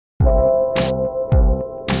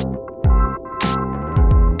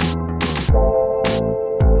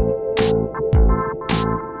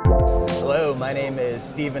is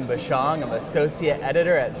Stephen Bashong. I'm Associate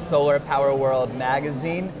Editor at Solar Power World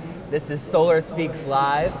magazine. This is Solar Speaks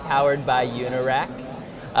Live, powered by Unirac.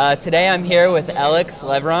 Today I'm here with Alex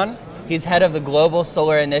Levron. He's head of the Global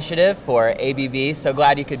Solar Initiative for ABB. So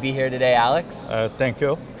glad you could be here today, Alex. Thank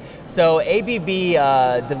you. So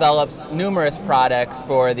ABB develops numerous products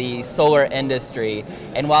for the solar industry.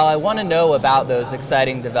 And while I want to know about those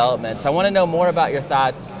exciting developments, I want to know more about your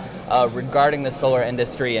thoughts regarding the solar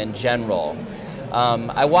industry in general.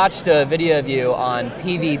 I watched a video of you on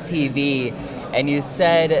PVTV, and you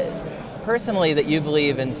said personally that you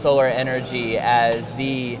believe in solar energy as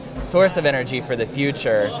the source of energy for the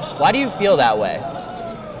future. Why do you feel that way?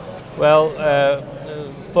 Well,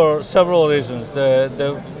 for several reasons.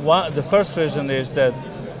 The first reason is that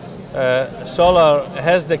solar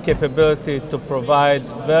has the capability to provide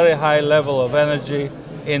very high level of energy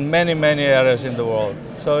in many, many areas in the world.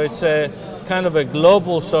 So it's a kind of a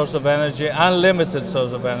global source of energy, unlimited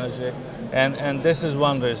source of energy, and this is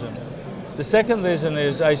one reason. The second reason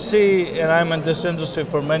is I see, and I'm in this industry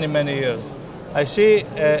for many, many years, I see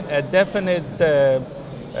a definite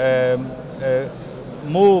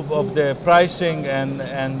move of the pricing and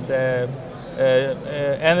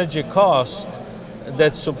energy cost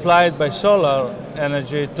that's supplied by solar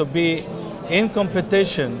energy to be in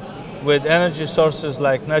competition with energy sources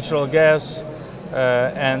like natural gas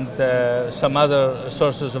and some other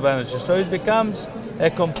sources of energy. So it becomes a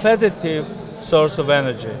competitive source of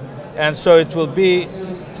energy. And so it will be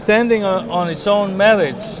standing on its own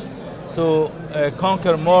merits to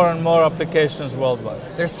conquer more and more applications worldwide.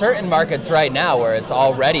 There's certain markets right now where it's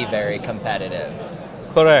already very competitive.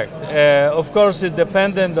 Correct. Of course, it's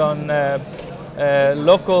dependent on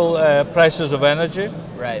local prices of energy.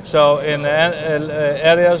 Right. So in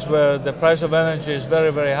areas where the price of energy is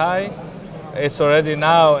very, very high, it's already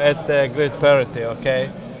now at grid parity,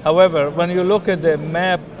 okay? However, when you look at the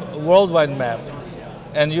map, worldwide map,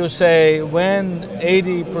 and you say when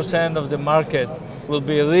 80% of the market will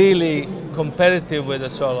be really competitive with the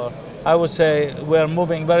solar, I would say we're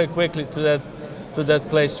moving very quickly to that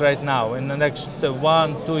place right now. In the next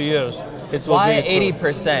 1-2 years, it will Why be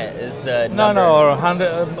 80% is the number? No, or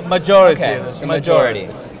 100, majority. Okay, It's the majority.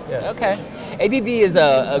 Yeah. Okay. ABB is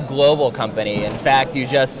a global company. In fact, you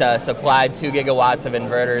just supplied 2 gigawatts of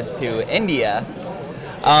inverters to India.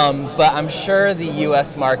 But I'm sure the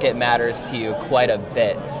U.S. market matters to you quite a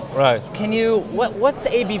bit. Right. Can you, what's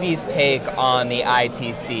ABB's take on the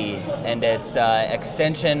ITC and its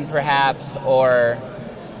extension perhaps, or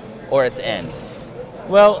its end?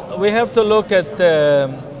 Well, we have to look at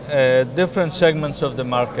different segments of the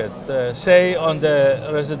market. Say on the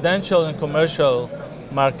residential and commercial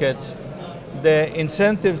markets, the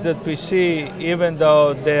incentives that we see, even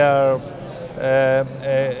though they are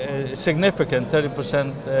significant,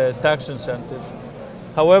 30% tax incentive.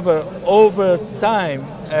 However, over time,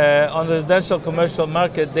 on the residential commercial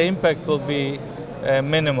market, the impact will be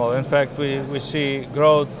minimal. In fact, we see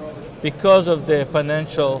growth because of the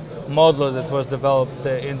financial model that was developed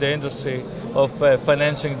in the industry of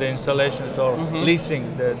financing the installations or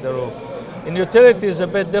leasing the roof. In utility, it's a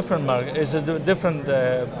bit different market. It's a different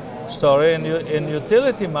story. In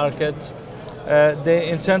utility markets, the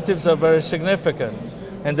incentives are very significant,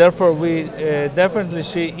 and therefore we definitely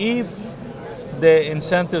see if the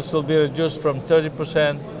incentives will be reduced from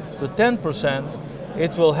 30% to 10%,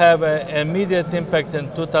 it will have an immediate impact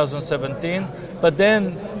in 2017, but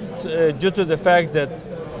then due to the fact that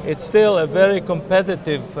it's still a very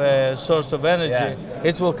competitive source of energy,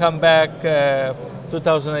 it will come back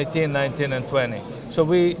 2018, 19, and 20. So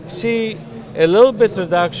we see a little bit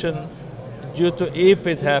reduction due to if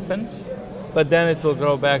it happens, but then it will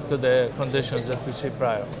grow back to the conditions that we see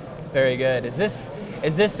prior. Very good. Is this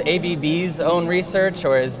ABB's own research,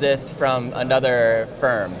 or is this from another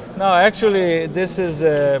firm? No, actually, this is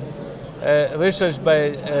research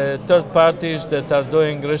by third parties that are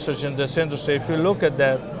doing research in this industry. If you look at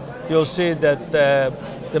that, you'll see that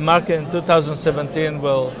the market in 2017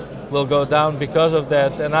 will go down because of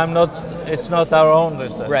that, and it's not our own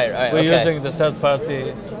research. Right, We're okay. using the third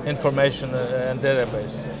party information and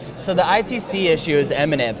database. So the ITC issue is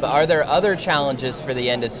imminent, but are there other challenges for the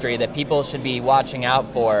industry that people should be watching out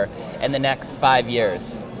for in the next 5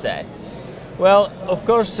 years, say? Well, of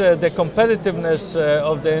course, the competitiveness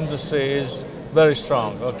of the industry is very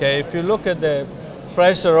strong, okay? If you look at the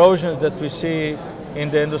price erosions that we see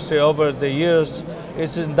in the industry over the years,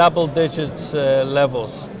 it's in double digits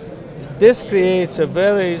levels. This creates a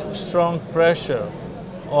very strong pressure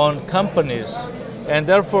on companies, and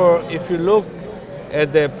therefore, if you look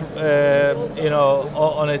at the,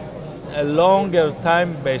 on a longer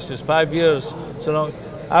time basis, 5 years, so long,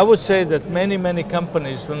 I would say that many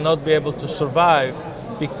companies will not be able to survive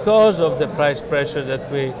because of the price pressure that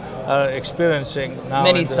we are experiencing now.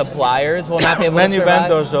 Many suppliers will not be able to survive? Many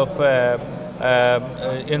vendors of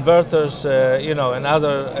inverters, and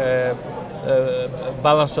other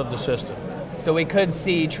balance of the system. So we could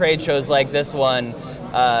see trade shows like this one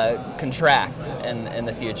contract in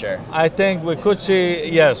the future? I think we could see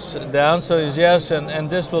yes. The answer is yes, and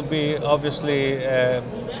this will be obviously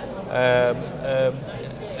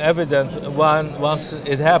evident once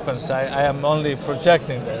it happens. I am only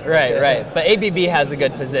projecting that. Right. But ABB has a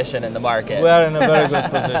good position in the market. We are in a very good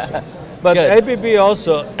position. But good. ABB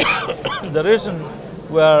also, the reason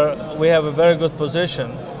where we have a very good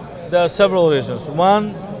position, there are several reasons.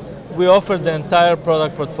 One, we offer the entire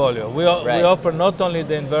product portfolio. We offer not only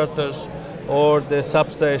the inverters or the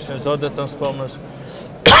substations or the transformers,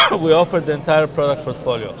 we offer the entire product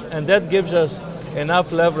portfolio. And that gives us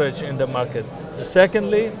enough leverage in the market.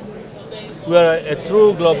 Secondly, we are a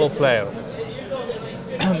true global player,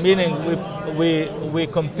 meaning we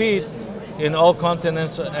compete in all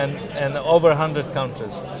continents and over 100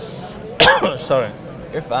 countries. Sorry.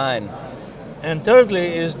 You're fine. And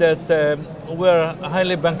thirdly is that we're a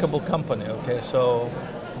highly bankable company, okay? So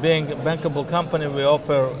being a bankable company, we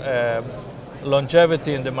offer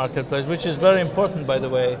longevity in the marketplace, which is very important, by the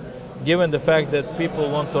way, given the fact that people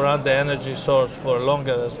want to run the energy source for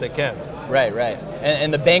longer as they can. Right.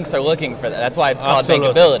 And the banks are looking for that. That's why it's called Absolutely.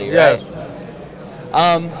 bankability, right?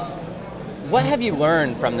 Yes. What have you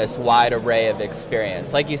learned from this wide array of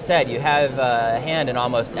experience? Like you said, you have a hand in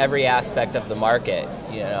almost every aspect of the market,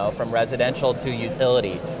 from residential to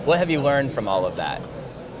utility. What have you learned from all of that?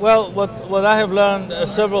 Well, what I have learned,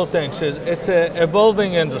 several things, is it's an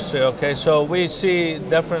evolving industry, okay? So we see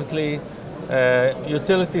definitely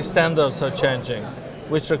utility standards are changing,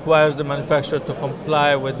 which requires the manufacturer to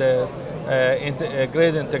comply with the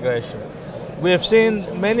grid integration. We have seen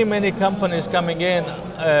many companies coming in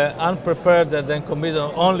unprepared and then commit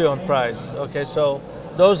only on price. Okay, so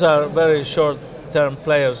those are very short-term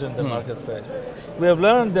players in the marketplace. We have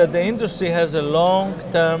learned that the industry has a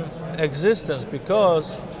long-term existence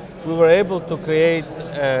because we were able to create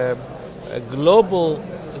a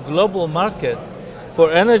global market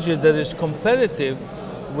for energy that is competitive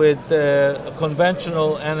with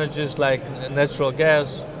conventional energies like natural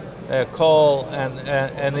gas, coal,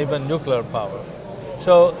 and even nuclear power.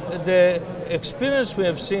 So the experience we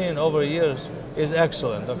have seen over years is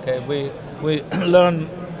excellent. Okay, we learn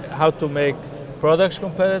how to make products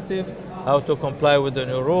competitive, how to comply with the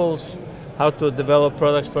new rules, how to develop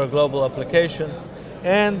products for a global application,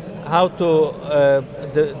 and how to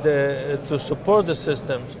to support the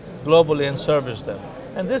systems globally and service them.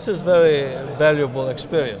 And this is very valuable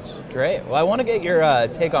experience. Great. Well, I want to get your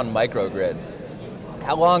take on microgrids.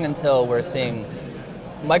 How long until we're seeing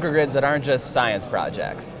microgrids that aren't just science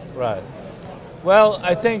projects? Right. Well,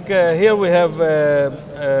 I think here we have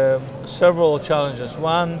several challenges.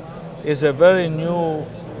 One is a very new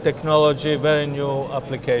technology, very new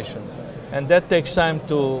application. And that takes time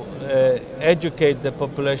to educate the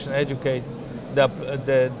population, educate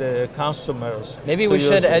the customers. Maybe we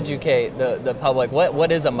should educate the public.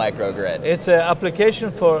 What is a microgrid? It's an application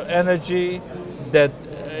for energy that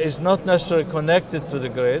is not necessarily connected to the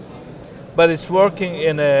grid, but it's working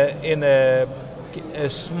in a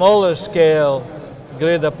smaller scale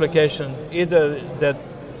grid application, either that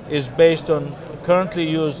is based on currently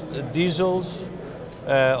used diesels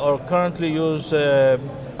or currently used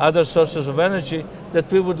other sources of energy that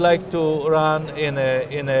we would like to run in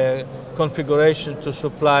a configuration to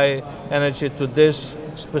supply energy to this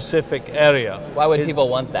specific area. Why would people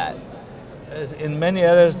want that? In many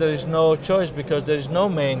areas there is no choice because there is no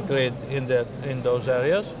main grid in those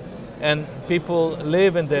areas, and people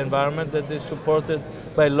live in the environment that is supported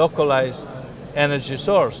by localized energy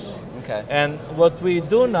source. Okay. And what we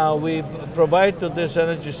do now, we provide to this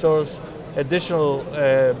energy source additional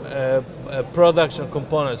products and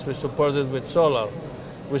components. We support it with solar.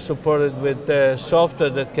 We support it with software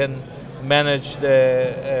that can manage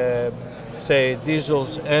the, say,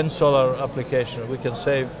 diesels and solar application. We can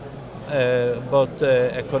save both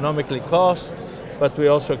economically cost, but we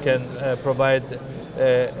also can provide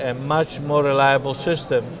a much more reliable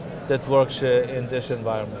system that works in this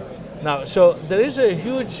environment. Now, so there is a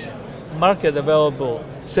huge market available,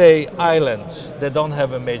 say, islands that don't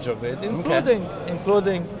have a major grid,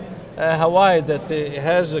 including Hawaii that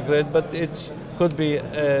has a grid, but it could be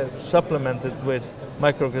supplemented with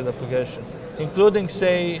microgrid application, including,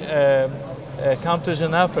 say, countries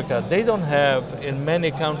in Africa. They don't have, in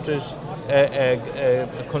many countries, a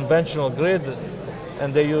conventional grid,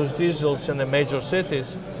 and they use diesels in the major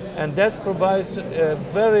cities. and that provides a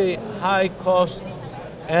very high cost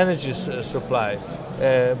energy supply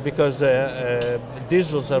because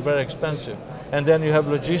diesels are very expensive. And then you have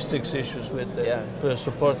logistics issues with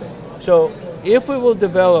supporting. So if we will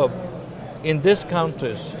develop in these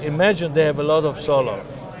countries, imagine they have a lot of solar.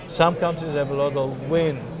 Some countries have a lot of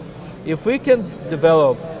wind. If we can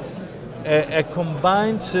develop a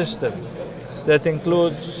combined system that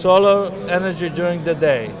includes solar energy during the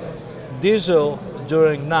day, diesel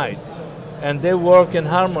during night, and they work in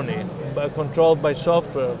harmony, controlled by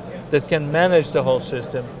software that can manage the whole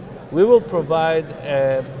system, we will provide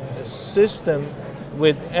a system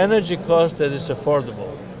with energy cost that is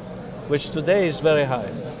affordable, which today is very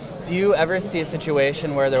high. Do you ever see a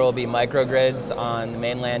situation where there will be microgrids on the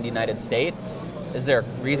mainland United States? Is there a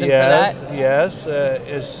reason for that? Yes,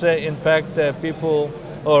 in fact people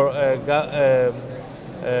or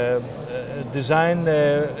design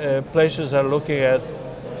places are looking at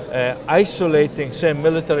isolating, say,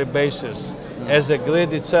 military bases as a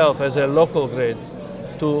grid itself, as a local grid,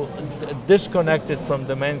 to disconnect it from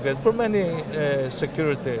the main grid for many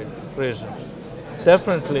security reasons.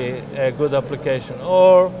 Definitely a good application.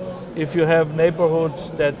 Or if you have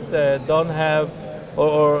neighborhoods that don't have,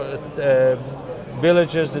 or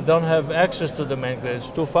villages that don't have access to the main grid,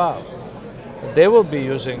 it's too far. They will be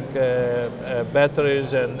using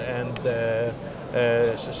batteries and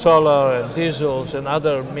solar and diesels and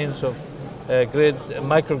other means of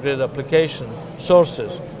microgrid application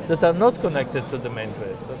sources that are not connected to the main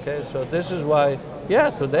grid. Okay, so this is why,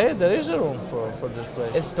 today there is a room for this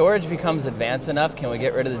place. If storage becomes advanced enough, can we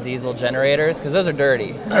get rid of the diesel generators? Because those are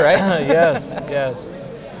dirty, right? Yes.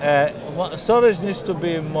 Storage needs to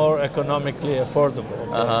be more economically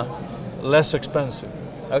affordable, less expensive.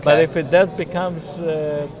 Okay. But if that becomes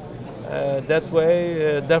that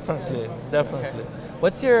way, definitely. Okay.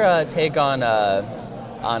 What's your take on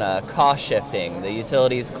cost shifting? The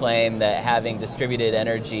utilities claim that having distributed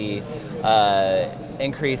energy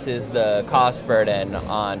increases the cost burden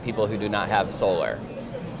on people who do not have solar.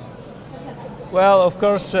 Well, of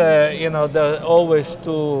course, there are always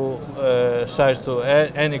two sides to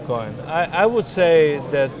any coin. I would say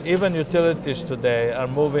that even utilities today are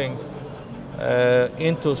moving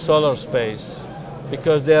into solar space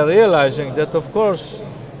because they are realizing that, of course,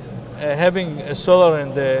 having a solar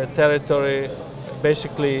in the territory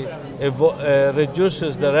basically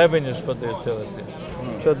reduces the revenues for the utility.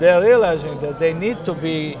 So they are realizing that they need to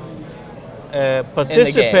be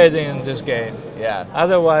participating in this game. Yeah.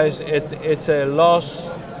 Otherwise, it's a loss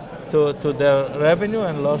to their revenue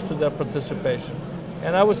and loss to their participation.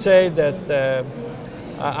 And I would say that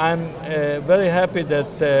I'm very happy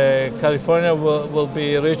that California will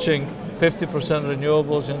be reaching 50%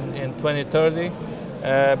 renewables in 2030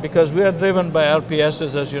 because we are driven by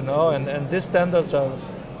RPSs, as you know, and these standards are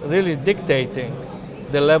really dictating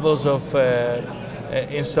the levels of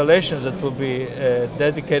installations that will be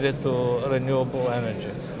dedicated to renewable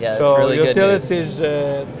energy. Yeah, so that's really utilities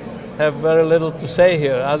good news. Have very little to say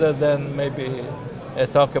here other than maybe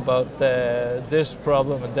talk about this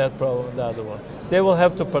problem and that problem and the other one. They will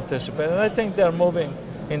have to participate, and I think they're moving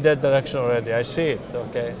in that direction already. I see it,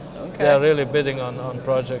 okay? They are really bidding on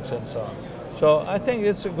projects and so on. So I think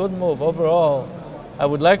it's a good move. Overall, I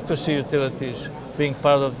would like to see utilities being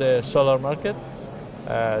part of the solar market.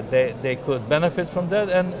 They could benefit from that,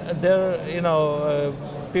 and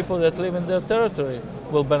people that live in their territory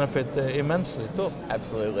will benefit immensely too.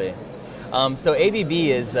 Absolutely. So ABB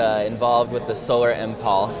is involved with the Solar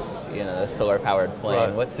Impulse, the solar-powered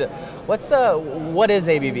plane. Right. What is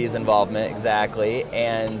ABB's involvement exactly,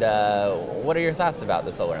 and what are your thoughts about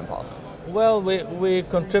the Solar Impulse? Well, we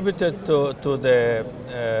contributed to the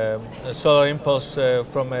Solar Impulse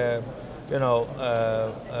from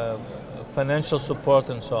financial support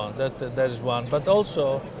and so on. That is one, but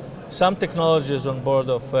also some technologies on board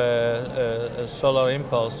of Solar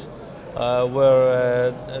Impulse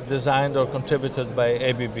were designed or contributed by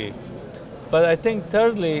ABB. But I think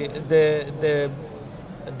thirdly, the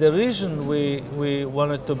reason we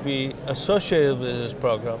wanted to be associated with this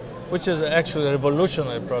program, which is actually a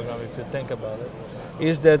revolutionary program if you think about it,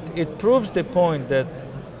 is that it proves the point that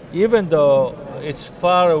even though it's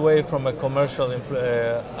far away from a commercial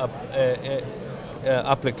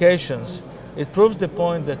applications, it proves the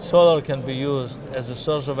point that solar can be used as a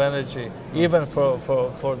source of energy, even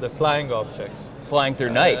for the flying objects. Flying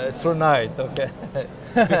through night? Through night, okay.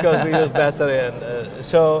 Because we use battery. And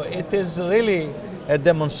so it is really a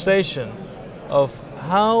demonstration of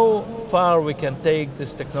how far we can take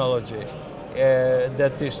this technology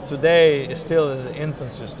that is today still in the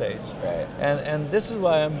infancy stage. Right. And this is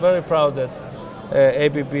why I'm very proud that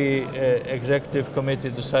ABB Executive Committee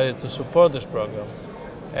decided to support this program.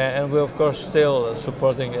 And we're of course still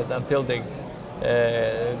supporting it until they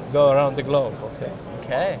go around the globe. Okay.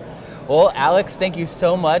 Okay. Well, Alex, thank you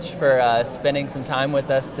so much for spending some time with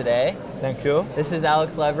us today. Thank you. This is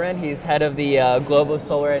Alex Leverin. He's head of the Global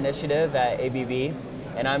Solar Initiative at ABB.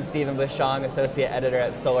 And I'm Stephen Bushong, Associate Editor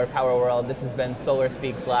at Solar Power World. This has been Solar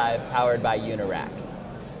Speaks Live, powered by Unirac.